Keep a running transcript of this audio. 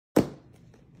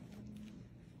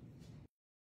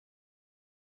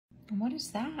What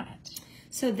is that?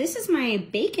 So this is my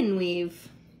bacon weave.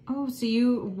 Oh, so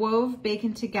you wove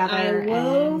bacon together. I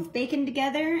wove bacon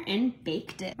together and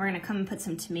baked it. We're gonna come and put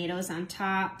some tomatoes on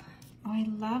top. Oh, I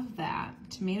love that.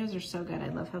 Tomatoes are so good. I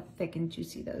love how thick and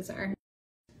juicy those are.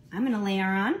 I'm gonna layer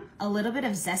on a little bit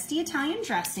of zesty Italian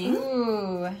dressing.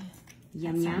 Ooh,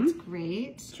 yum that sounds yum.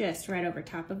 great. Just right over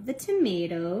top of the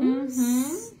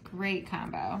tomatoes. Great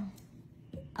combo.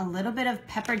 A little bit of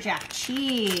pepper jack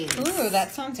cheese. Ooh,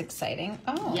 that sounds exciting.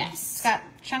 Oh, yes. It's got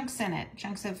chunks in it.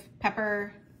 Chunks of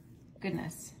pepper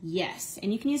goodness. Yes,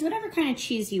 and you can use whatever kind of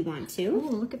cheese you want to. Ooh,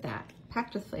 look at that.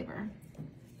 Packed with flavor.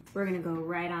 We're gonna go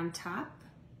right on top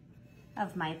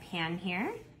of my pan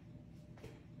here.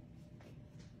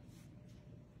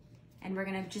 And we're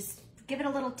gonna just give it a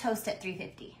little toast at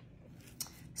 350.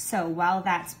 So while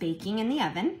that's baking in the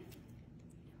oven,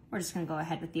 we're just gonna go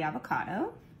ahead with the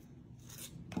avocado.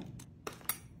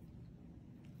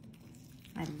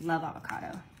 I love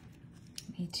avocado.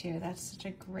 Me too. That's such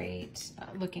a great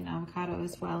looking avocado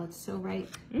as well. It's so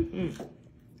ripe.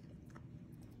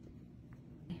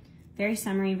 Very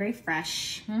summery, very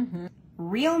fresh.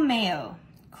 Real mayo,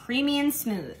 creamy and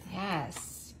smooth.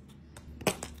 Yes.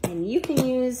 And you can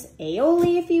use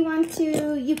aioli if you want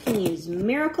to. You can use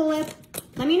Miracle Whip.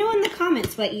 Let me know in the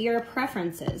comments what your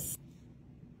preference is.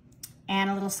 And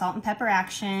a little salt and pepper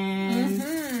action.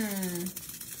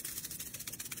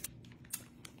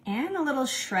 And a little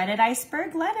shredded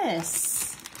iceberg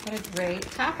lettuce. What a great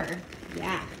topper.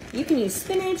 Yeah, you can use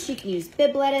spinach, you can use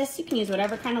bib lettuce, you can use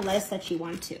whatever kind of lettuce that you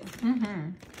want to.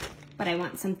 But I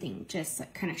want something just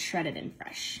kind of shredded and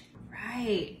fresh.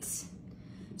 Right.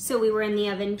 So we were in the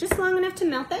oven just long enough to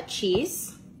melt that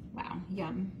cheese. Wow,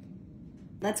 yum.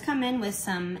 Let's come in with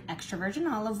some extra virgin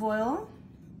olive oil.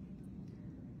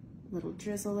 Little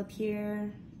drizzle up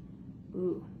here.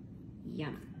 Ooh,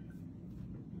 yum.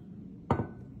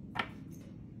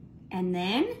 And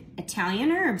then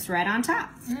Italian herbs right on top.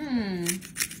 Oh,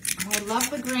 I love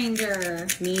the grinder.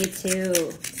 Me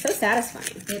too. So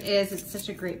satisfying. It is. It's such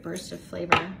a great burst of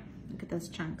flavor. Look at those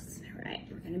chunks. All right,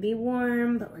 we're gonna be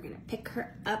warm, but we're gonna pick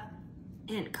her up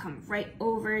and come right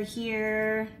over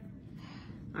here.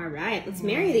 All right, let's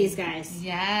marry these guys.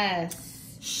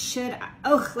 Yes. Should I?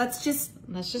 Oh, let's just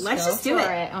do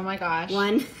it. Oh my gosh.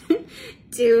 1,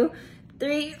 2,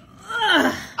 3.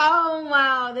 Ugh. Oh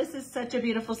wow, this is such a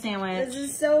beautiful sandwich. This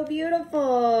is so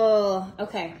beautiful.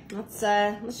 Okay, let's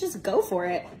just go for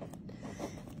it.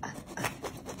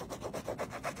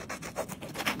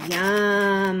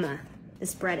 Yum.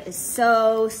 This bread is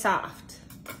so soft.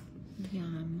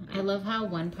 Yum. I love how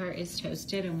one part is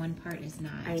toasted and one part is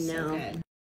not. I know. So good.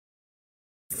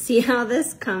 See how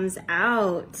this comes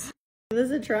out. Give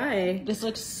this a try. This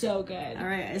looks so good. All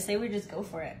right, I say we just go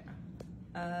for it.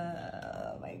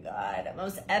 Oh my God,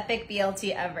 most epic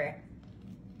BLT ever.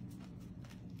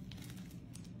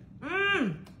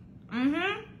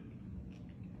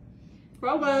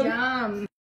 Yum.